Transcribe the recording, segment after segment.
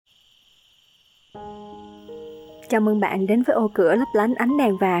Chào mừng bạn đến với ô cửa lấp lánh ánh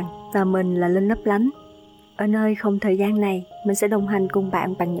đèn vàng và mình là Linh lấp lánh. Ở nơi không thời gian này, mình sẽ đồng hành cùng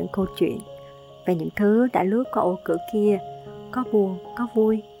bạn bằng những câu chuyện về những thứ đã lướt qua ô cửa kia. Có buồn, có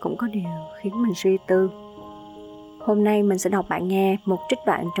vui, cũng có điều khiến mình suy tư. Hôm nay mình sẽ đọc bạn nghe một trích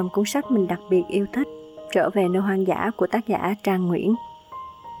đoạn trong cuốn sách mình đặc biệt yêu thích, Trở về nơi hoang dã của tác giả Trang Nguyễn.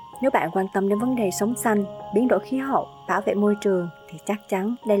 Nếu bạn quan tâm đến vấn đề sống xanh, biến đổi khí hậu, bảo vệ môi trường thì chắc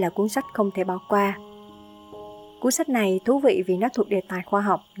chắn đây là cuốn sách không thể bỏ qua. Cuốn sách này thú vị vì nó thuộc đề tài khoa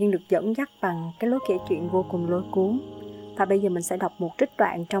học nhưng được dẫn dắt bằng cái lối kể chuyện vô cùng lôi cuốn. Và bây giờ mình sẽ đọc một trích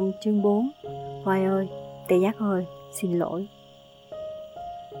đoạn trong chương 4. Voi ơi, tê giác ơi, xin lỗi.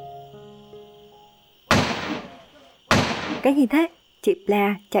 Cái gì thế? Chị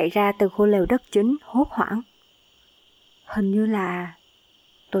La chạy ra từ khu lều đất chính hốt hoảng. Hình như là...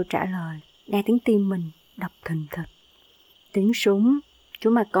 Tôi trả lời, nghe tiếng tim mình đập thình thịch. Tiếng súng, chú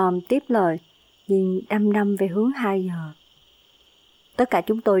Malcolm tiếp lời, nhìn đăm đăm về hướng 2 giờ. Tất cả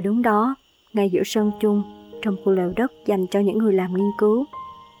chúng tôi đứng đó, ngay giữa sân chung, trong khu lều đất dành cho những người làm nghiên cứu,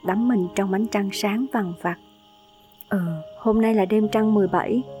 đắm mình trong ánh trăng sáng vằng vặc. Hôm nay là đêm trăng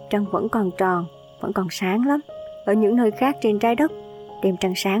 17, trăng vẫn còn tròn, vẫn còn sáng lắm. Ở những nơi khác trên trái đất, đêm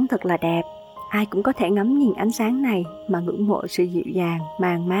trăng sáng thật là đẹp. Ai cũng có thể ngắm nhìn ánh sáng này mà ngưỡng mộ sự dịu dàng,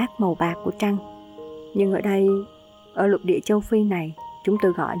 màn mát màu bạc của trăng. Nhưng ở đây, ở lục địa châu Phi này, chúng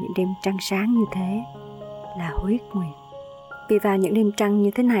tôi gọi những đêm trăng sáng như thế là huyết nguyệt. Vì vào những đêm trăng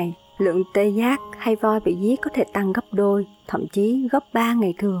như thế này, lượng tê giác hay voi bị giết có thể tăng gấp đôi, thậm chí gấp 3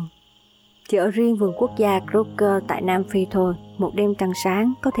 ngày thường. Chỉ ở riêng vườn quốc gia Kruger tại Nam Phi thôi, một đêm trăng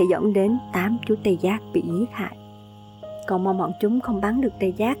sáng có thể dẫn đến 8 chú tê giác bị giết hại. Còn mong bọn chúng không bắn được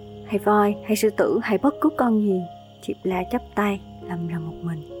tê giác, hay voi, hay sư tử, hay bất cứ con gì. Chị La chắp tay, lầm rầm một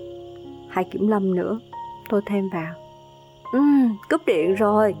mình. Hay kiểm lâm nữa, tôi thêm vào. Cúp điện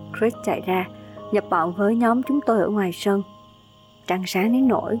rồi, Chris chạy ra, nhập bọn với nhóm chúng tôi ở ngoài sân. Trăng sáng đến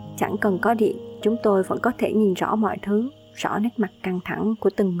nỗi, chẳng cần có điện, chúng tôi vẫn có thể nhìn rõ mọi thứ, rõ nét mặt căng thẳng của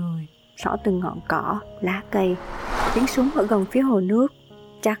từng người, rõ từng ngọn cỏ, lá cây. Tiếng súng ở gần phía hồ nước,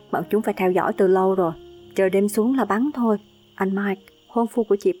 chắc bọn chúng phải theo dõi từ lâu rồi, chờ đêm xuống là bắn thôi. Anh Mike, hôn phu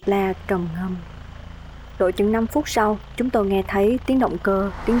của chị La, trầm ngâm. Độ chừng 5 phút sau, chúng tôi nghe thấy tiếng động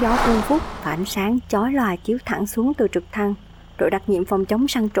cơ, tiếng gió vun vút và ánh sáng chói lòa chiếu thẳng xuống từ trực thăng. Đội đặc nhiệm phòng chống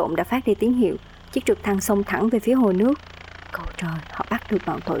săn trộm đã phát đi tín hiệu, chiếc trực thăng xông thẳng về phía hồ nước. Cầu trời, họ bắt được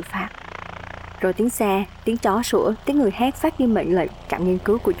bọn tội phạm. Rồi tiếng xe, tiếng chó sủa, tiếng người hét phát đi mệnh lệnh. Trạm nghiên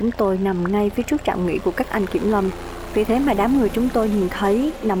cứu của chúng tôi nằm ngay phía trước trạm nghỉ của các anh kiểm lâm. Vì thế mà đám người chúng tôi nhìn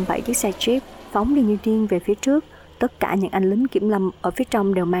thấy 5-7 chiếc xe Jeep phóng đi như điên về phía trước. Tất cả những anh lính kiểm lâm ở phía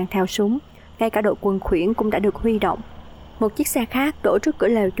trong đều mang theo súng. Ngay cả đội quân khuyển cũng đã được huy động. Một chiếc xe khác đổ trước cửa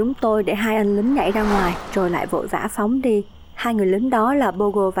lều chúng tôi để 2 anh lính nhảy ra ngoài, rồi lại vội vã phóng đi. 2 người lính đó là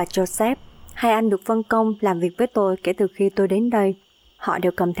Bogo và Joseph. 2 anh được phân công làm việc với tôi kể từ khi tôi đến đây. Họ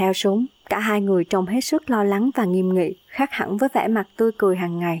đều cầm theo súng. Cả 2 người trông hết sức lo lắng và nghiêm nghị, khác hẳn với vẻ mặt tươi cười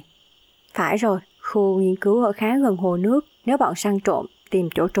hàng ngày. Phải rồi, khu nghiên cứu ở khá gần hồ nước. Nếu bọn săn trộm tìm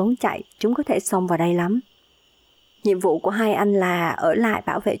chỗ trốn chạy, chúng có thể xông vào đây lắm. Nhiệm vụ của 2 anh là ở lại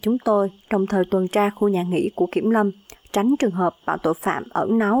bảo vệ chúng tôi, đồng thời tuần tra khu nhà nghỉ của kiểm lâm, tránh trường hợp bọn tội phạm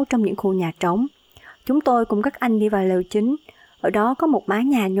ẩn náu trong những khu nhà trống. Chúng tôi cùng các anh đi vào lều chính. Ở đó có một mái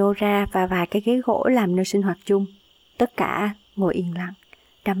nhà nhô ra và vài cái ghế gỗ làm nơi sinh hoạt chung. Tất cả ngồi yên lặng,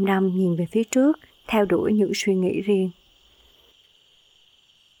 đăm đăm nhìn về phía trước, theo đuổi những suy nghĩ riêng.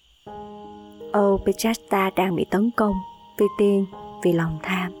 Bethesda đang bị tấn công vì tiền, vì lòng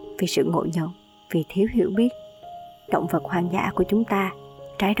tham, vì sự ngộ nhận, vì thiếu hiểu biết. Động vật hoang dã của chúng ta,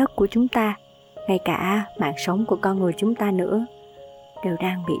 trái đất của chúng ta, ngay cả mạng sống của con người chúng ta nữa, đều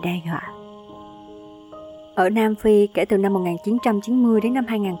đang bị đe dọa. Ở Nam Phi, kể từ năm 1990 đến năm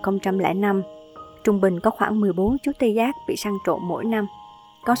 2005, trung bình có khoảng 14 chú tê giác bị săn trộm mỗi năm.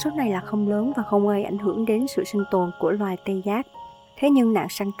 Con số này là không lớn và không gây ảnh hưởng đến sự sinh tồn của loài tê giác. Thế nhưng nạn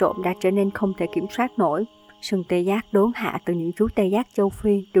săn trộm đã trở nên không thể kiểm soát nổi. Sừng tê giác đốn hạ từ những chú tê giác châu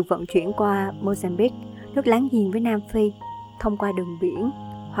Phi được vận chuyển qua Mozambique, nước láng giềng với Nam Phi, thông qua đường biển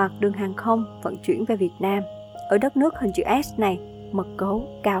hoặc đường hàng không vận chuyển về Việt Nam. Ở đất nước hình chữ S này, mật gấu,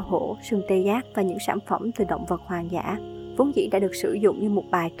 cao hổ, sừng tê giác và những sản phẩm từ động vật hoang dã vốn dĩ đã được sử dụng như một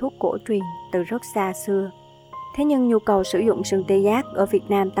bài thuốc cổ truyền từ rất xa xưa. Thế nhưng nhu cầu sử dụng sừng tê giác ở Việt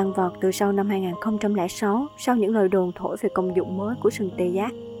Nam tăng vọt từ sau năm 2006 sau những lời đồn thổi về công dụng mới của sừng tê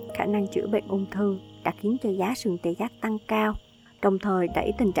giác, khả năng chữa bệnh ung thư đã khiến cho giá sừng tê giác tăng cao, đồng thời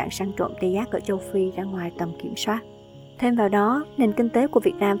đẩy tình trạng săn trộm tê giác ở châu Phi ra ngoài tầm kiểm soát. Thêm vào đó, nền kinh tế của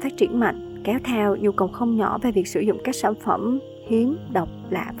Việt Nam phát triển mạnh, kéo theo nhu cầu không nhỏ về việc sử dụng các sản phẩm hiếm, độc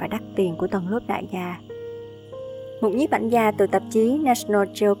lạ và đắt tiền của tầng lớp đại gia. Một nhiếp ảnh gia từ tạp chí National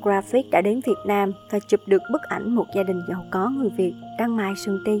Geographic đã đến Việt Nam và chụp được bức ảnh một gia đình giàu có người Việt đang mài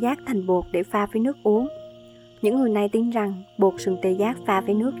sừng tê giác thành bột để pha với nước uống. Những người này tin rằng bột sừng tê giác pha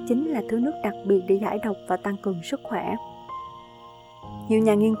với nước chính là thứ nước đặc biệt để giải độc và tăng cường sức khỏe. Nhiều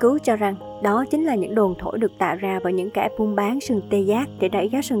nhà nghiên cứu cho rằng đó chính là những đồn thổi được tạo ra bởi những kẻ buôn bán sừng tê giác để đẩy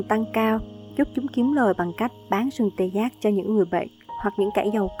giá sừng tăng cao, giúp chúng kiếm lời bằng cách bán sừng tê giác cho những người bệnh hoặc những kẻ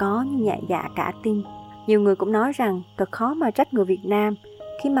giàu có như nhẹ dạ cả tin. Nhiều người cũng nói rằng thật khó mà trách người Việt Nam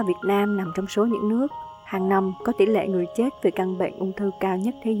khi mà Việt Nam nằm trong số những nước hàng năm có tỷ lệ người chết vì căn bệnh ung thư cao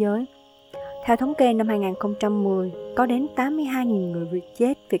nhất thế giới. Theo thống kê năm 2010, có đến 82.000 người Việt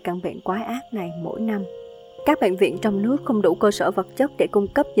chết vì căn bệnh quái ác này mỗi năm. Các bệnh viện trong nước không đủ cơ sở vật chất để cung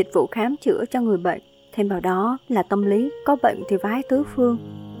cấp dịch vụ khám chữa cho người bệnh. Thêm vào đó là tâm lý có bệnh thì vái tứ phương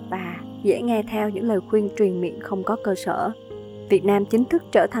và dễ nghe theo những lời khuyên truyền miệng không có cơ sở. Việt Nam chính thức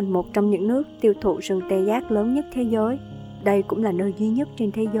trở thành một trong những nước tiêu thụ sừng tê giác lớn nhất thế giới. Đây cũng là nơi duy nhất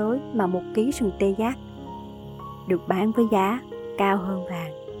trên thế giới mà 1 ký sừng tê giác được bán với giá cao hơn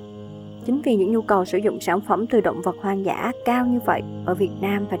vàng. Chính vì những nhu cầu sử dụng sản phẩm từ động vật hoang dã cao như vậy ở Việt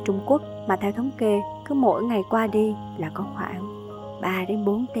Nam và Trung Quốc mà theo thống kê, cứ mỗi ngày qua đi là có khoảng 3 đến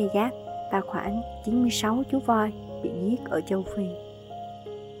 4 tê giác và khoảng 96 chú voi bị giết ở châu Phi.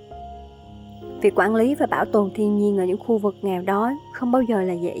 Việc quản lý và bảo tồn thiên nhiên ở những khu vực nghèo đói không bao giờ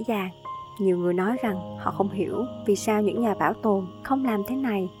là dễ dàng. Nhiều người nói rằng họ không hiểu vì sao những nhà bảo tồn không làm thế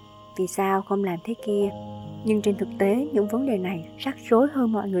này, vì sao không làm thế kia. Nhưng trên thực tế, những vấn đề này rắc rối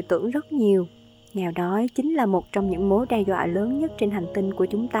hơn mọi người tưởng rất nhiều. Nghèo đói chính là một trong những mối đe dọa lớn nhất trên hành tinh của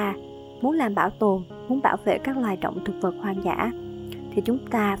chúng ta. Muốn làm bảo tồn, muốn bảo vệ các loài động thực vật hoang dã, thì chúng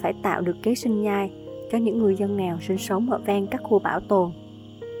ta phải tạo được kế sinh nhai cho những người dân nghèo sinh sống ở ven các khu bảo tồn.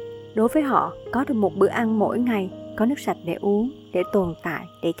 Đối với họ, có được một bữa ăn mỗi ngày, có nước sạch để uống, để tồn tại,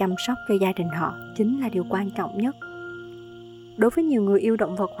 để chăm sóc cho gia đình họ chính là điều quan trọng nhất. Đối với nhiều người yêu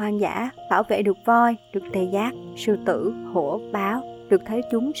động vật hoang dã, bảo vệ được voi, được tê giác, sư tử, hổ, báo, được thấy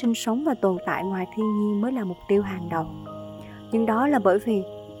chúng sinh sống và tồn tại ngoài thiên nhiên mới là mục tiêu hàng đầu. Nhưng đó là bởi vì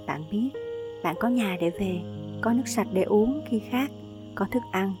bạn biết, bạn có nhà để về, có nước sạch để uống khi khát, có thức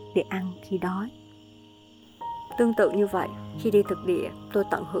ăn để ăn khi đói. Tương tự như vậy, khi đi thực địa, tôi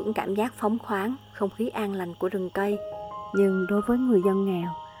tận hưởng cảm giác phóng khoáng, không khí an lành của rừng cây. Nhưng đối với người dân nghèo,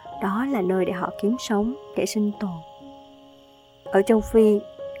 đó là nơi để họ kiếm sống, để sinh tồn. Ở châu Phi,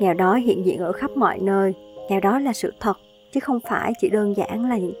 nghèo đói hiện diện ở khắp mọi nơi. Nghèo đói là sự thật, chứ không phải chỉ đơn giản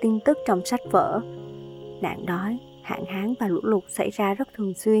là những tin tức trong sách vở. Nạn đói, hạn hán và lũ lụt xảy ra rất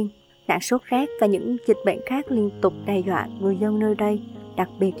thường xuyên. Nạn sốt rét và những dịch bệnh khác liên tục đe dọa người dân nơi đây, đặc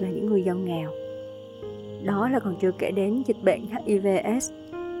biệt là những người dân nghèo. Đó là còn chưa kể đến dịch bệnh HIV/AIDS.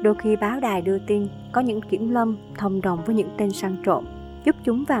 Đôi khi báo đài đưa tin có những kiểm lâm thông đồng với những tên săn trộm, giúp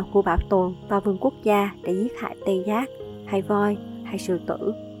chúng vào khu bảo tồn và vườn quốc gia để giết hại tê giác, hay voi, hay sư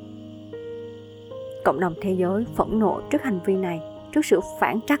tử. Cộng đồng thế giới phẫn nộ trước hành vi này, trước sự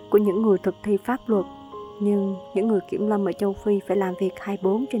phản trắc của những người thực thi pháp luật. Nhưng những người kiểm lâm ở châu Phi phải làm việc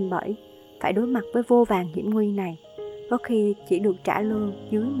 24/7, phải đối mặt với vô vàn hiểm nguy này, có khi chỉ được trả lương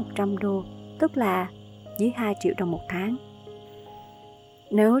dưới 100 đô, tức là dưới 2 triệu đồng một tháng.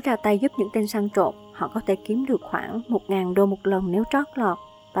 Nếu ra tay giúp những tên săn trộm, họ có thể kiếm được khoảng 1.000 đô một lần nếu trót lọt,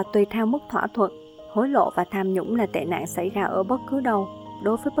 và tùy theo mức thỏa thuận. Hối lộ và tham nhũng là tệ nạn xảy ra ở bất cứ đâu,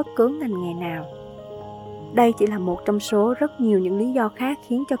 đối với bất cứ ngành nghề nào. Đây chỉ là một trong số rất nhiều những lý do khác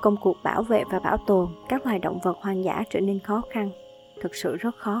khiến cho công cuộc bảo vệ và bảo tồn các loài động vật hoang dã trở nên khó khăn, thực sự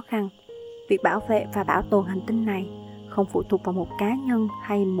rất khó khăn. Việc bảo vệ và bảo tồn hành tinh này không phụ thuộc vào một cá nhân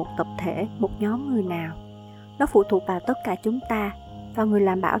hay một tập thể, một nhóm người nào. Nó phụ thuộc vào tất cả chúng ta, vào người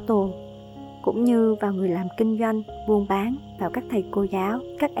làm bảo tồn, cũng như vào người làm kinh doanh, buôn bán, vào các thầy cô giáo,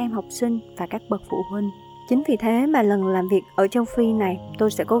 các em học sinh và các bậc phụ huynh. Chính vì thế mà lần làm việc ở châu Phi này,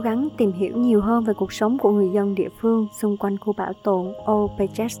 tôi sẽ cố gắng tìm hiểu nhiều hơn về cuộc sống của người dân địa phương xung quanh khu bảo tồn Old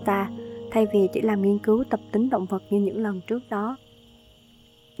Pechesta, thay vì chỉ làm nghiên cứu tập tính động vật như những lần trước đó.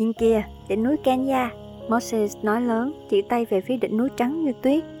 Nhìn kìa, đỉnh núi Kenya, Moses nói lớn, chỉ tay về phía đỉnh núi trắng như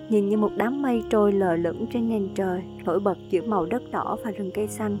tuyết, nhìn như một đám mây trôi lờ lững trên nền trời, nổi bật giữa màu đất đỏ và rừng cây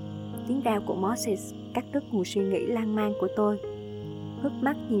xanh. Tiếng rao của Moses cắt đứt nguồn suy nghĩ lan man của tôi. Hức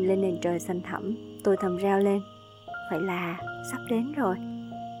mắt nhìn lên nền trời xanh thẳm, tôi thầm reo lên, vậy là sắp đến rồi.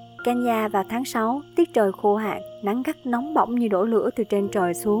 Kenya vào tháng 6, tiết trời khô hạn, nắng gắt nóng bỏng như đổ lửa từ trên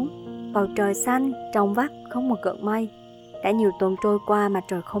trời xuống. Bầu trời xanh, trong vắt, không một gợn mây. Đã nhiều tuần trôi qua mà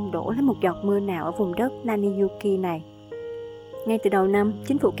trời không đổ lấy một giọt mưa nào ở vùng đất Nanyuki này. Ngay từ đầu năm,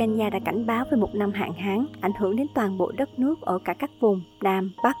 chính phủ Kenya đã cảnh báo về một năm hạn hán ảnh hưởng đến toàn bộ đất nước ở cả các vùng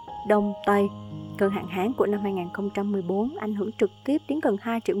Nam, Bắc, Đông, Tây. Cơn hạn hán của năm 2014 ảnh hưởng trực tiếp đến gần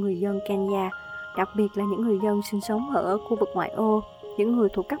 2 triệu người dân Kenya, đặc biệt là những người dân sinh sống ở khu vực ngoại ô, những người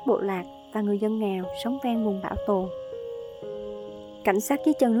thuộc các bộ lạc và người dân nghèo sống ven vùng bảo tồn. Cảnh sắc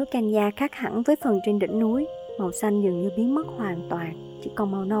dưới chân núi Kenya khác hẳn với phần trên đỉnh núi, màu xanh dường như biến mất hoàn toàn, chỉ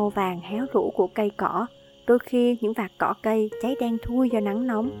còn màu nâu vàng héo rũ của cây cỏ. Đôi khi những vạt cỏ cây cháy đen thui do nắng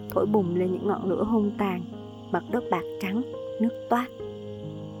nóng thổi bùng lên những ngọn lửa hung tàn, mặt đất bạc trắng, nước toát.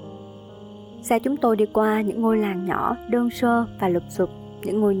 Xe chúng tôi đi qua những ngôi làng nhỏ, đơn sơ và lụp xụp,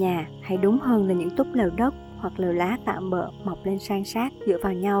 những ngôi nhà, hay đúng hơn là những túp lều đất hoặc lều lá tạm bợ mọc lên san sát dựa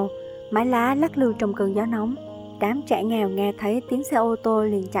vào nhau, mái lá lắc lư trong cơn gió nóng. Đám trẻ nghèo nghe thấy tiếng xe ô tô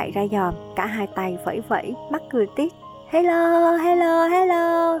liền chạy ra dòm, cả hai tay vẫy vẫy, mắt cười tít. Hello, hello,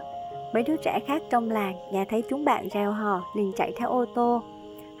 hello. Mấy đứa trẻ khác trong làng nghe thấy chúng bạn reo hò liền chạy theo ô tô,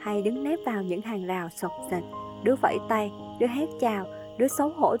 hay đứng nép vào những hàng rào xộc xệch, đứa vẫy tay, đứa hét chào, đứa xấu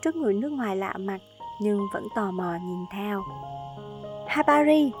hổ trước người nước ngoài lạ mặt nhưng vẫn tò mò nhìn theo.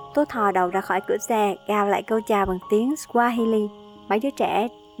 Habari, tôi thò đầu ra khỏi cửa xe, gào lại câu chào bằng tiếng Swahili. Mấy đứa trẻ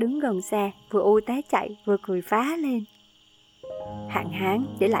đứng gần xe, vừa u té chạy vừa cười phá lên. Hạn hán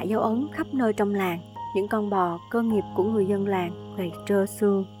để lại dấu ấn khắp nơi trong làng. Những con bò, cơ nghiệp của người dân làng, gầy trơ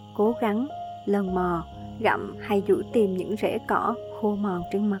xương, cố gắng lần mò, gặm hay dũi tìm những rễ cỏ khô mòn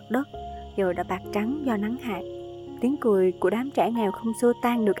trên mặt đất, giờ đã bạc trắng do nắng hạn. Tiếng cười của đám trẻ nghèo không xua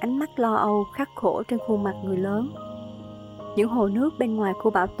tan được ánh mắt lo âu khắc khổ trên khuôn mặt người lớn. Những hồ nước bên ngoài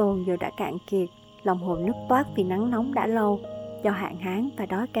khu bảo tồn giờ đã cạn kiệt, lòng hồ nước toát vì nắng nóng đã lâu. Do hạn hán và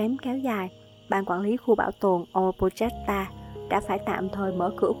đói kém kéo dài, ban quản lý khu bảo tồn Opojeta đã phải tạm thời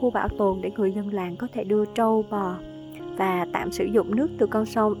mở cửa khu bảo tồn để người dân làng có thể đưa trâu bò và tạm sử dụng nước từ con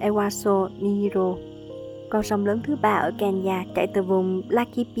sông Ewaso Niro, con sông lớn thứ 3 ở Kenya, chạy từ vùng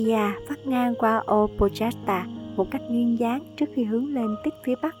Laikipia vắt ngang qua Opojeta một cách duyên dáng trước khi hướng lên tít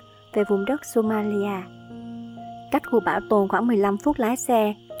phía bắc về vùng đất Somalia. Cách khu bảo tồn khoảng 15 phút lái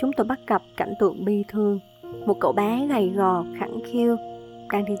xe, chúng tôi bắt gặp cảnh tượng bi thương. Một cậu bé gầy gò, khẳng khiu,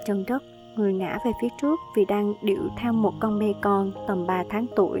 đang đi chân đất, người ngã về phía trước vì đang điệu theo một con bê con tầm 3 tháng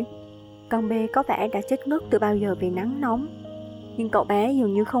tuổi. Con bê có vẻ đã chết ngất từ bao giờ vì nắng nóng. Nhưng cậu bé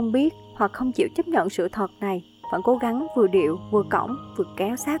dường như không biết hoặc không chịu chấp nhận sự thật này, vẫn cố gắng vừa điệu, vừa cõng, vừa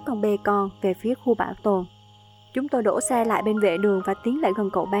kéo sát con bê con về phía khu bảo tồn. Chúng tôi đổ xe lại bên vệ đường và tiến lại gần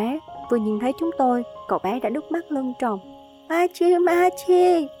cậu bé. Vừa nhìn thấy chúng tôi, cậu bé đã nước mắt lưng tròng. Machi,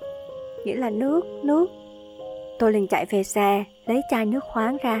 Machi, nghĩa là nước, nước. Tôi liền chạy về xe, lấy chai nước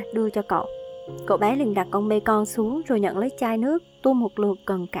khoáng ra đưa cho cậu. Cậu bé liền đặt con bê con xuống rồi nhận lấy chai nước, tuôn một lượt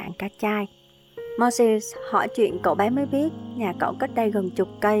gần cạn cả chai. Moses hỏi chuyện cậu bé mới biết, nhà cậu cách đây gần chục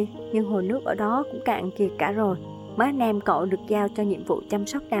cây, nhưng hồ nước ở đó cũng cạn kiệt cả rồi. Mấy anh em cậu được giao cho nhiệm vụ chăm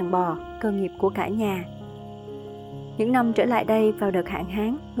sóc đàn bò, cơ nghiệp của cả nhà. Những năm trở lại đây, vào đợt hạn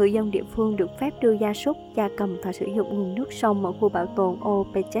hán, người dân địa phương được phép đưa gia súc, gia cầm và sử dụng nguồn nước sông ở khu bảo tồn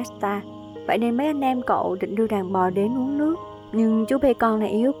Opojeta. Vậy nên mấy anh em cậu định đưa đàn bò đến uống nước. Nhưng chú bê con này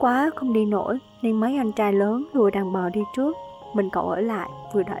yếu quá, không đi nổi, nên mấy anh trai lớn lùa đàn bò đi trước. Mình cậu ở lại,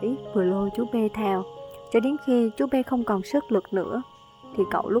 vừa đẩy vừa lôi chú bê theo. Cho đến khi chú bê không còn sức lực nữa, thì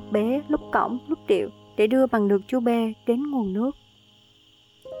cậu lúc bế, lúc cõng, lúc điệu để đưa bằng được chú bê đến nguồn nước.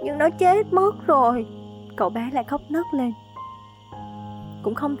 Nhưng nó chết mất rồi, cậu bé lại khóc nấc lên.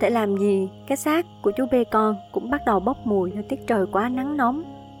 Cũng không thể làm gì, cái xác của chú bê con cũng bắt đầu bốc mùi do tiết trời quá nắng nóng.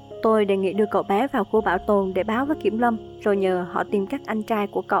 Tôi đề nghị đưa cậu bé vào khu bảo tồn để báo với kiểm lâm, rồi nhờ họ tìm các anh trai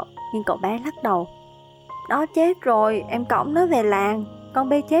của cậu, nhưng cậu bé lắc đầu. Nó chết rồi, em cõng nó về làng, con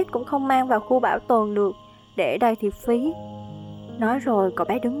bê chết cũng không mang vào khu bảo tồn được, để đây thì phí. Nói rồi cậu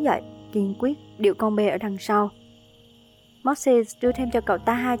bé đứng dậy, kiên quyết điệu con bê ở đằng sau. Moses đưa thêm cho cậu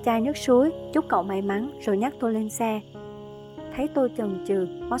ta 2 chai nước suối, chúc cậu may mắn rồi nhắc tôi lên xe. Thấy tôi chần chừ,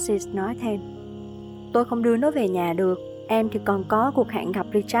 Moses nói thêm. Tôi không đưa nó về nhà được, em thì còn có cuộc hẹn gặp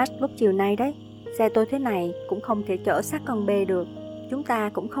Richard lúc chiều nay đấy. Xe tôi thế này cũng không thể chở xác con bê được. Chúng ta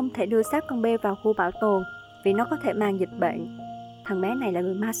cũng không thể đưa xác con bê vào khu bảo tồn vì nó có thể mang dịch bệnh. Thằng bé này là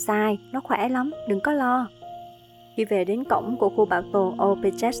người Maasai, nó khỏe lắm, đừng có lo. Khi về đến cổng của khu bảo tồn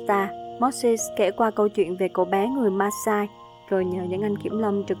Opojeta, Moses kể qua câu chuyện về cậu bé người Maasai, rồi nhờ những anh kiểm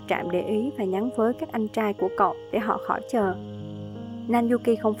lâm trực trạm để ý và nhắn với các anh trai của cậu để họ khỏi chờ.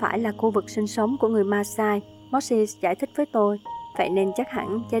 Nanyuki không phải là khu vực sinh sống của người Maasai, Moses giải thích với tôi, vậy nên chắc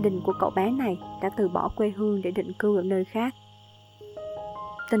hẳn gia đình của cậu bé này đã từ bỏ quê hương để định cư ở nơi khác.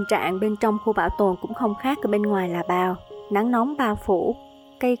 Tình trạng bên trong khu bảo tồn cũng không khác ở bên ngoài là bao. Nắng nóng bao phủ,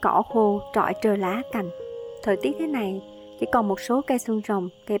 cây cỏ khô trọi trơ lá cành. Thời tiết thế này, chỉ còn một số cây xương rồng,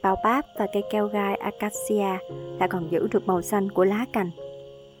 cây bao báp và cây keo gai acacia là còn giữ được màu xanh của lá cành.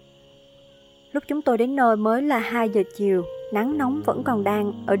 Lúc chúng tôi đến nơi mới là 2 giờ chiều, nắng nóng vẫn còn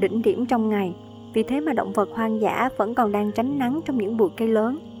đang ở đỉnh điểm trong ngày. Vì thế mà động vật hoang dã vẫn còn đang tránh nắng trong những bụi cây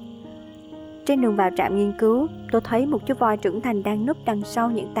lớn. Trên đường vào trạm nghiên cứu, tôi thấy một chú voi trưởng thành đang núp đằng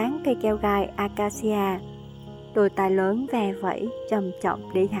sau những tán cây keo gai acacia. Đôi tai lớn ve vẫy chậm chậm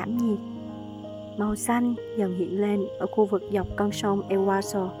để giảm nhiệt. Màu xanh dần hiện lên ở khu vực dọc con sông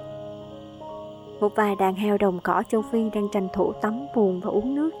Ewaso. Một vài đàn heo đồng cỏ châu Phi đang tranh thủ tắm bùn và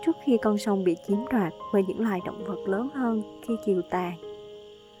uống nước trước khi con sông bị chiếm đoạt bởi những loài động vật lớn hơn khi chiều tàn.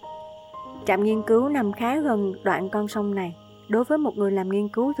 Trạm nghiên cứu nằm khá gần đoạn con sông này. Đối với một người làm nghiên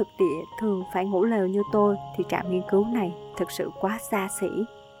cứu thực địa thường phải ngủ lều như tôi thì trạm nghiên cứu này thực sự quá xa xỉ.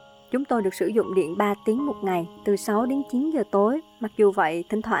 Chúng tôi được sử dụng điện 3 tiếng một ngày, từ 6 đến 9 giờ tối. Mặc dù vậy,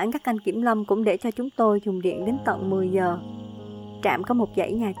 thỉnh thoảng các anh kiểm lâm cũng để cho chúng tôi dùng điện đến tận 10 giờ. Trạm có một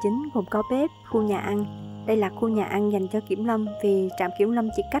dãy nhà chính gồm có bếp, khu nhà ăn. Đây là khu nhà ăn dành cho kiểm lâm vì trạm kiểm lâm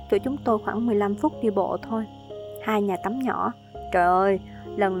chỉ cách chỗ chúng tôi khoảng 15 phút đi bộ thôi. 2 nhà tắm nhỏ. Trời ơi,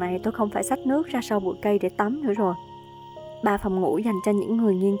 lần này tôi không phải xách nước ra sau bụi cây để tắm nữa rồi. 3 phòng ngủ dành cho những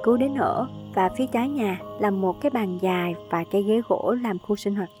người nghiên cứu đến ở, và phía trái nhà là một cái bàn dài và cái ghế gỗ làm khu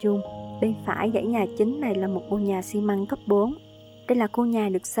sinh hoạt chung. Bên phải dãy nhà chính này là một ngôi nhà xi măng cấp 4. Đây là khu nhà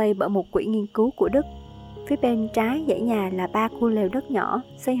được xây bởi một quỹ nghiên cứu của Đức. Phía bên trái dãy nhà là 3 khu lều đất nhỏ,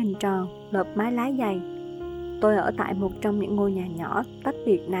 xây hình tròn, lợp mái lá dày. Tôi ở tại một trong những ngôi nhà nhỏ tách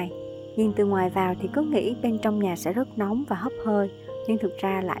biệt này. Nhìn từ ngoài vào thì cứ nghĩ bên trong nhà sẽ rất nóng và hấp hơi, nhưng thực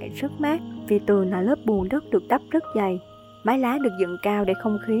ra lại rất mát vì tường là lớp bùn đất được đắp rất dày. Mái lá được dựng cao để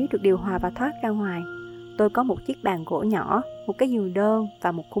không khí được điều hòa và thoát ra ngoài. Tôi có một chiếc bàn gỗ nhỏ, một cái giường đơn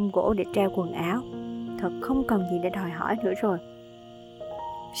và một khung gỗ để treo quần áo. Thật không còn gì để đòi hỏi nữa rồi.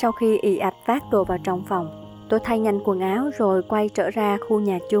 Sau khi ì ạch vác đồ vào trong phòng, tôi thay nhanh quần áo rồi quay trở ra khu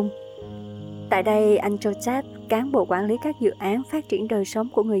nhà chung. Tại đây, anh Joseph, cán bộ quản lý các dự án phát triển đời sống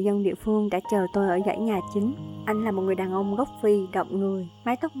của người dân địa phương đã chờ tôi ở dãy nhà chính. Anh là một người đàn ông gốc Phi, đậm người,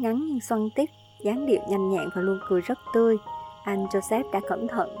 mái tóc ngắn nhưng xoăn tít, dáng điệu nhanh nhẹn và luôn cười rất tươi. Anh Joseph đã cẩn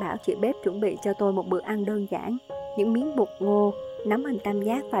thận bảo chị bếp chuẩn bị cho tôi một bữa ăn đơn giản, những miếng bột ngô, nấm hình tam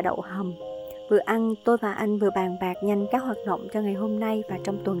giác và đậu hầm. Vừa ăn, tôi và anh vừa bàn bạc nhanh các hoạt động cho ngày hôm nay và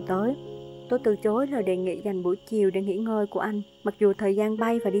trong tuần tới. Tôi từ chối lời đề nghị dành buổi chiều để nghỉ ngơi của anh. Mặc dù thời gian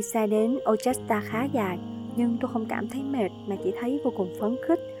bay và đi xe đến Ochesta khá dài, nhưng tôi không cảm thấy mệt mà chỉ thấy vô cùng phấn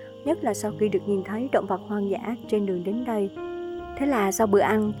khích, nhất là sau khi được nhìn thấy động vật hoang dã trên đường đến đây. Thế là sau bữa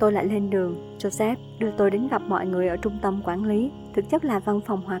ăn tôi lại lên đường. Joseph đưa tôi đến gặp mọi người ở trung tâm quản lý, thực chất là văn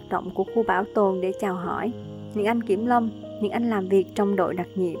phòng hoạt động của khu bảo tồn, để chào hỏi. Những anh kiểm lâm, những anh làm việc trong đội đặc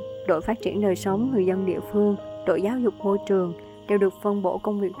nhiệm, đội phát triển đời sống người dân địa phương, đội giáo dục môi trường đều được phân bổ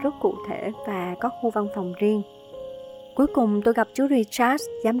công việc rất cụ thể và có khu văn phòng riêng. Cuối cùng tôi gặp chú Richard,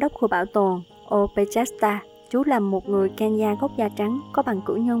 giám đốc khu bảo tồn Opechesta. Chú là một người Kenya gốc da trắng, có bằng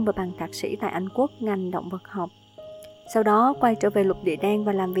cử nhân và bằng thạc sĩ tại Anh Quốc ngành động vật học. Sau đó quay trở về lục địa đen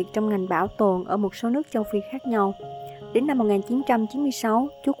và làm việc trong ngành bảo tồn ở một số nước châu Phi khác nhau. Đến năm 1996,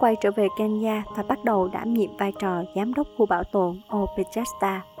 chú quay trở về Kenya và bắt đầu đảm nhiệm vai trò giám đốc khu bảo tồn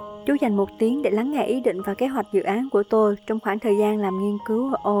Opechesta. Chú dành 1 tiếng để lắng nghe ý định và kế hoạch dự án của tôi trong khoảng thời gian làm nghiên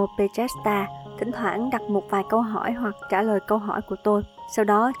cứu ở Opechesta, thỉnh thoảng đặt một vài câu hỏi hoặc trả lời câu hỏi của tôi. Sau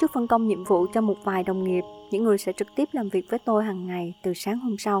đó, chú phân công nhiệm vụ cho một vài đồng nghiệp, những người sẽ trực tiếp làm việc với tôi hàng ngày từ sáng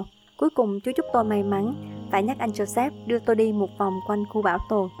hôm sau. Cuối cùng, chú chúc tôi may mắn và nhắc anh Joseph đưa tôi đi một vòng quanh khu bảo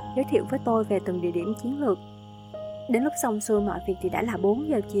tồn, giới thiệu với tôi về từng địa điểm chiến lược. Đến lúc xong xuôi mọi việc thì đã là 4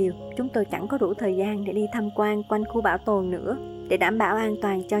 giờ chiều. Chúng tôi chẳng có đủ thời gian để đi tham quan quanh khu bảo tồn nữa. Để đảm bảo an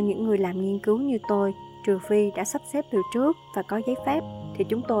toàn cho những người làm nghiên cứu như tôi, trừ phi đã sắp xếp từ trước và có giấy phép, thì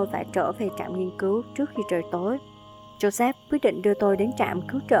chúng tôi phải trở về trạm nghiên cứu trước khi trời tối. Joseph quyết định đưa tôi đến trạm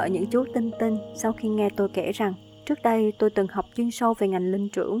cứu trợ những chú tinh tinh sau khi nghe tôi kể rằng trước đây tôi từng học chuyên sâu về ngành linh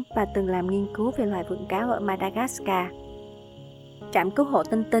trưởng và từng làm nghiên cứu về loài vượn cáo ở Madagascar. Trạm cứu hộ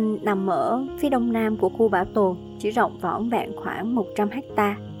tinh tinh nằm ở phía đông nam của khu bảo tồn, chỉ rộng vỏn vẹn khoảng 100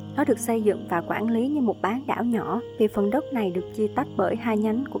 ha. Nó được xây dựng và quản lý như một bán đảo nhỏ vì phần đất này được chia tách bởi 2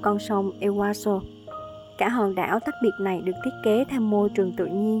 nhánh của con sông Ewaso. Cả hòn đảo tách biệt này được thiết kế theo môi trường tự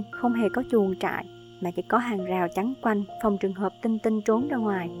nhiên, không hề có chuồng trại, mà chỉ có hàng rào chắn quanh, phòng trường hợp tinh tinh trốn ra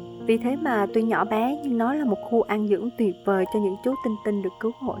ngoài. Vì thế mà tuy nhỏ bé nhưng nó là một khu an dưỡng tuyệt vời cho những chú tinh tinh được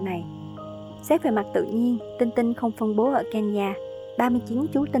cứu hộ này. Xét về mặt tự nhiên, tinh tinh không phân bố ở Kenya. 39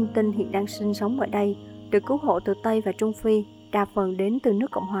 chú tinh tinh hiện đang sinh sống ở đây, được cứu hộ từ Tây và Trung Phi, đa phần đến từ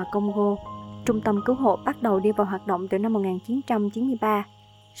nước Cộng hòa Congo. Trung tâm cứu hộ bắt đầu đi vào hoạt động từ năm 1993,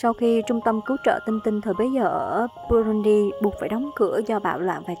 sau khi trung tâm cứu trợ tinh tinh thời bấy giờ ở Burundi buộc phải đóng cửa do bạo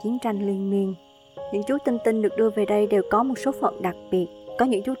loạn và chiến tranh liên miên. Những chú tinh tinh được đưa về đây đều có một số phận đặc biệt. Có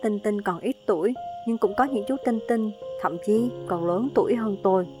những chú tinh tinh còn ít tuổi, nhưng cũng có những chú tinh tinh thậm chí còn lớn tuổi hơn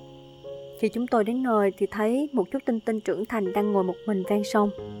tôi. Khi chúng tôi đến nơi thì thấy một chú tinh tinh trưởng thành đang ngồi một mình ven sông.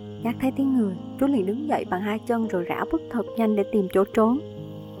 Nhắc thấy tiếng người, chú liền đứng dậy bằng 2 chân rồi rảo bước thật nhanh để tìm chỗ trốn.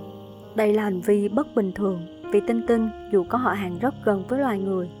 Đây là hành vi bất bình thường, vì tinh tinh dù có họ hàng rất gần với loài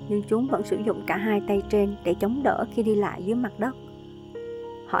người, nhưng chúng vẫn sử dụng cả hai tay trên để chống đỡ khi đi lại dưới mặt đất.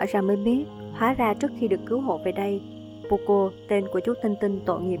 Hỏi ra mới biết, hóa ra trước khi được cứu hộ về đây, Poco, tên của chú tinh tinh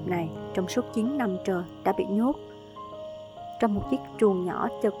tội nghiệp này, trong suốt 9 năm trời đã bị nhốt trong một chiếc chuồng nhỏ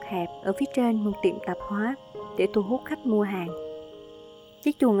chật hẹp ở phía trên một tiệm tạp hóa để thu hút khách mua hàng.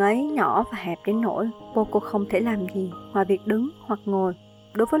 Chiếc chuồng ấy nhỏ và hẹp đến nỗi Poco không thể làm gì ngoài việc đứng hoặc ngồi.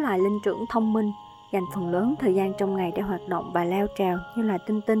 Đối với loài linh trưởng thông minh, dành phần lớn thời gian trong ngày để hoạt động và leo trèo như là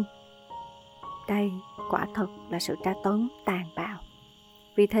tinh tinh, đây quả thật là sự tra tấn tàn bạo.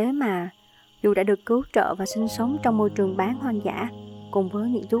 Vì thế mà, dù đã được cứu trợ và sinh sống trong môi trường bán hoang dã cùng với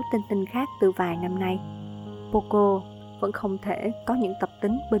những chú tinh tinh khác từ vài năm nay, Poco vẫn không thể có những tập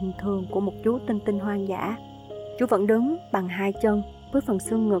tính bình thường của một chú tinh tinh hoang dã. Chú vẫn đứng bằng hai chân với phần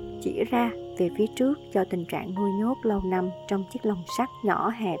xương ngực chỉ ra về phía trước do tình trạng nuôi nhốt lâu năm trong chiếc lồng sắt nhỏ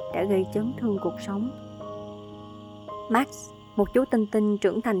hẹp đã gây chấn thương cuộc sống. Max, một chú tinh tinh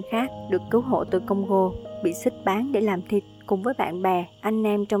trưởng thành khác được cứu hộ từ Congo, bị xích bán để làm thịt cùng với bạn bè, anh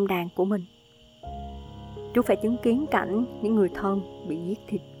em trong đàn của mình. Chú phải chứng kiến cảnh những người thân bị giết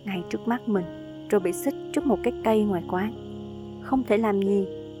thịt ngay trước mắt mình, rồi bị xích trước một cái cây ngoài quán. Không thể làm gì,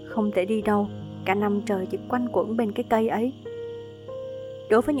 không thể đi đâu, cả năm trời chỉ quanh quẩn bên cái cây ấy.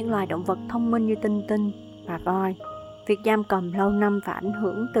 Đối với những loài động vật thông minh như tinh tinh và voi, việc giam cầm lâu năm và ảnh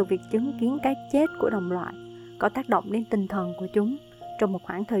hưởng từ việc chứng kiến cái chết của đồng loại có tác động đến tinh thần của chúng trong một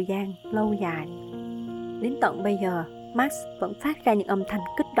khoảng thời gian lâu dài. Đến tận bây giờ, Max vẫn phát ra những âm thanh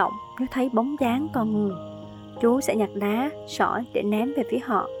kích động nếu thấy bóng dáng con người. Chú sẽ nhặt đá, sỏi để ném về phía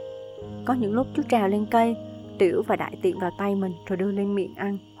họ. Có những lúc chú trèo lên cây, tiểu và đại tiện vào tay mình rồi đưa lên miệng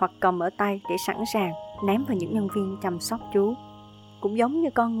ăn, hoặc cầm ở tay để sẵn sàng ném vào những nhân viên chăm sóc chú. Cũng giống như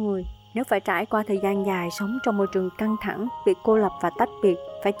con người, nếu phải trải qua thời gian dài sống trong môi trường căng thẳng, bị cô lập và tách biệt,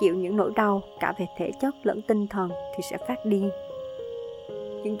 phải chịu những nỗi đau cả về thể chất lẫn tinh thần thì sẽ phát điên.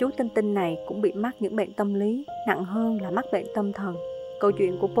 Những chú tinh tinh này cũng bị mắc những bệnh tâm lý, nặng hơn là mắc bệnh tâm thần. Câu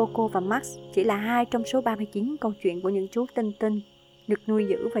chuyện của Poco và Max chỉ là 2 trong số 39 câu chuyện của những chú tinh tinh được nuôi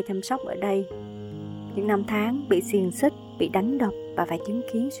giữ và chăm sóc ở đây. Những năm tháng bị xiềng xích, bị đánh đập và phải chứng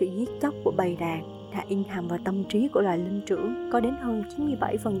kiến sự giết chóc của bầy đàn đã in hằn vào tâm trí của loài linh trưởng có đến hơn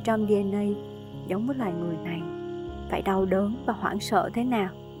 97% DNA giống với loài người này. Phải đau đớn và hoảng sợ thế nào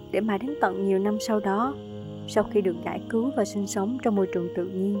để mà đến tận nhiều năm sau đó, sau khi được giải cứu và sinh sống trong môi trường tự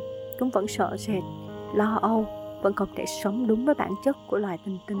nhiên, chúng vẫn sợ sệt, lo âu, vẫn không thể sống đúng với bản chất của loài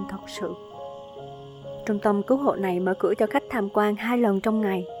tinh tinh thật sự. Trung tâm cứu hộ này mở cửa cho khách tham quan 2 lần trong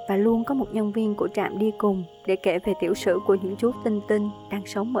ngày và luôn có một nhân viên của trạm đi cùng để kể về tiểu sử của những chú tinh tinh đang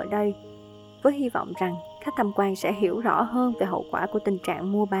sống ở đây, với hy vọng rằng khách tham quan sẽ hiểu rõ hơn về hậu quả của tình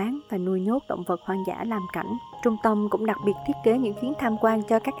trạng mua bán và nuôi nhốt động vật hoang dã làm cảnh. Trung tâm cũng đặc biệt thiết kế những chuyến tham quan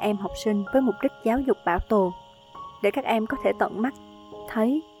cho các em học sinh với mục đích giáo dục bảo tồn, để các em có thể tận mắt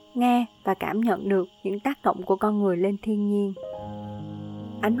thấy, nghe và cảm nhận được những tác động của con người lên thiên nhiên.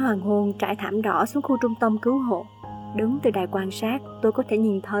 Ánh hoàng hôn trải thảm đỏ xuống khu trung tâm cứu hộ. Đứng từ đài quan sát, tôi có thể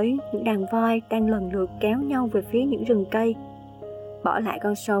nhìn thấy những đàn voi đang lần lượt kéo nhau về phía những rừng cây, bỏ lại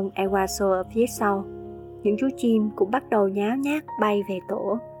con sông Ewaso ở phía sau. Những chú chim cũng bắt đầu nháo nhác bay về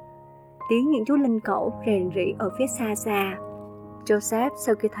tổ. Tiếng những chú linh cẩu rền rĩ ở phía xa xa. Joseph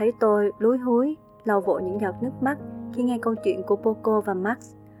sau khi thấy tôi lúi húi, lau vội những giọt nước mắt khi nghe câu chuyện của Poco và Max,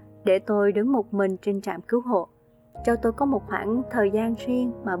 để tôi đứng một mình trên trạm cứu hộ, cho tôi có một khoảng thời gian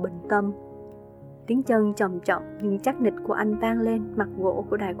riêng mà bình tâm. Tiếng chân chậm chậm nhưng chắc nịch của anh vang lên mặt gỗ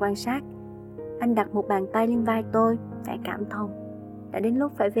của đài quan sát. Anh đặt một bàn tay lên vai tôi, vẻ cảm thông. Đã đến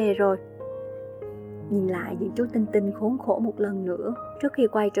lúc phải về rồi. Nhìn lại những chú tinh tinh khốn khổ một lần nữa trước khi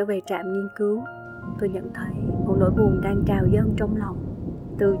quay trở về trạm nghiên cứu, tôi nhận thấy một nỗi buồn đang trào dâng trong lòng.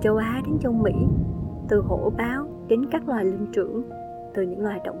 Từ châu Á đến châu Mỹ, từ hổ báo đến các loài linh trưởng, từ những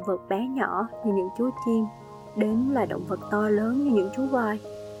loài động vật bé nhỏ như những chú chim đến loài động vật to lớn như những chú voi.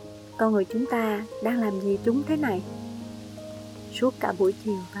 Con người chúng ta đang làm gì chúng thế này? Suốt cả buổi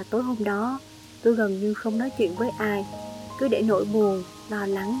chiều và tối hôm đó, tôi gần như không nói chuyện với ai, cứ để nỗi buồn, lo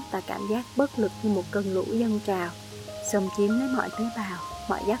lắng và cảm giác bất lực như một cơn lũ dâng trào, xâm chiếm lấy mọi tế bào,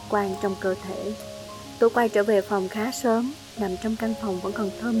 mọi giác quan trong cơ thể. Tôi quay trở về phòng khá sớm, nằm trong căn phòng vẫn còn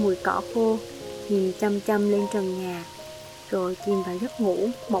thơm mùi cỏ khô, nhìn chăm chăm lên trần nhà, rồi chìm vào giấc ngủ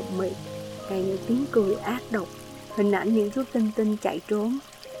mộng mị, đầy những tiếng cười ác độc, hình ảnh những chú tinh tinh chạy trốn,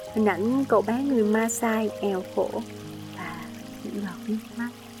 hình ảnh cậu bé người Maasai nghèo khổ và những giọt nước mắt.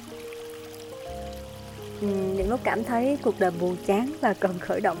 Những lúc cảm thấy cuộc đời buồn chán và cần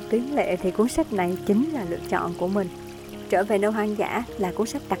khởi động tuyến lệ thì cuốn sách này chính là lựa chọn của mình. Trở về nơi hoang dã là cuốn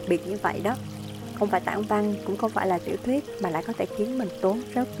sách đặc biệt như vậy đó. không phải tản văn, cũng không phải là tiểu thuyết, mà lại có thể khiến mình tốn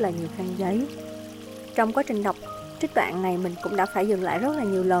rất là nhiều khăn giấy. Trong quá trình đọc trích đoạn này, mình cũng đã phải dừng lại rất là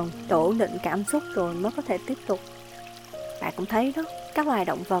nhiều lần để ổn định cảm xúc rồi mới có thể tiếp tục. Bạn cũng thấy đó, các loài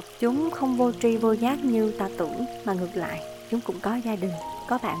động vật chúng không vô tri vô giác như ta tưởng, mà ngược lại, chúng cũng có gia đình,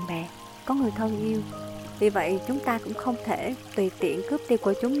 có bạn bè, có người thân yêu. Vì vậy chúng ta cũng không thể tùy tiện cướp đi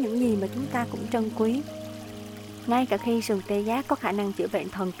của chúng những gì mà chúng ta cũng trân quý. Ngay cả khi sừng tê giác có khả năng chữa bệnh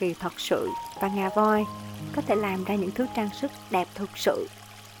thần kỳ thật sự, và ngà voi có thể làm ra những thứ trang sức đẹp thực sự,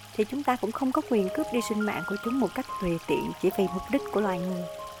 thì chúng ta cũng không có quyền cướp đi sinh mạng của chúng một cách tùy tiện chỉ vì mục đích của loài người.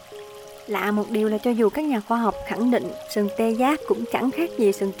 Lạ một điều là cho dù các nhà khoa học khẳng định sừng tê giác cũng chẳng khác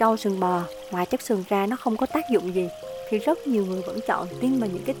gì sừng trâu sừng bò, ngoài chất sừng ra nó không có tác dụng gì, thì rất nhiều người vẫn chọn tin vào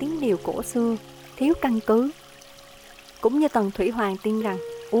những cái tiếng điều cổ xưa, thiếu căn cứ. Cũng như Tần Thủy Hoàng tin rằng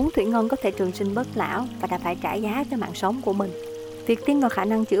uống thủy ngân có thể trường sinh bất lão và đã phải trả giá cho mạng sống của mình. Việc tin vào khả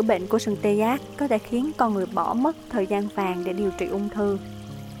năng chữa bệnh của sừng tê giác có thể khiến con người bỏ mất thời gian vàng để điều trị ung thư.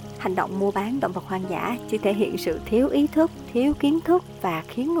 Hành động mua bán động vật hoang dã chỉ thể hiện sự thiếu ý thức, thiếu kiến thức và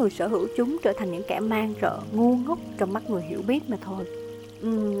khiến người sở hữu chúng trở thành những kẻ man rợ, ngu ngốc trong mắt người hiểu biết mà thôi.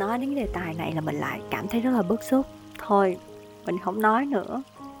 Nói đến cái đề tài này là mình lại cảm thấy rất là bức xúc. Thôi, mình không nói nữa.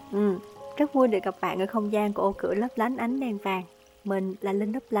 Rất vui được gặp bạn ở không gian của ô cửa lấp lánh ánh đèn vàng. Mình là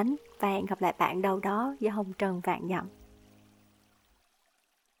Linh lấp lánh và hẹn gặp lại bạn đâu đó giữa hồng trần vạn dặm.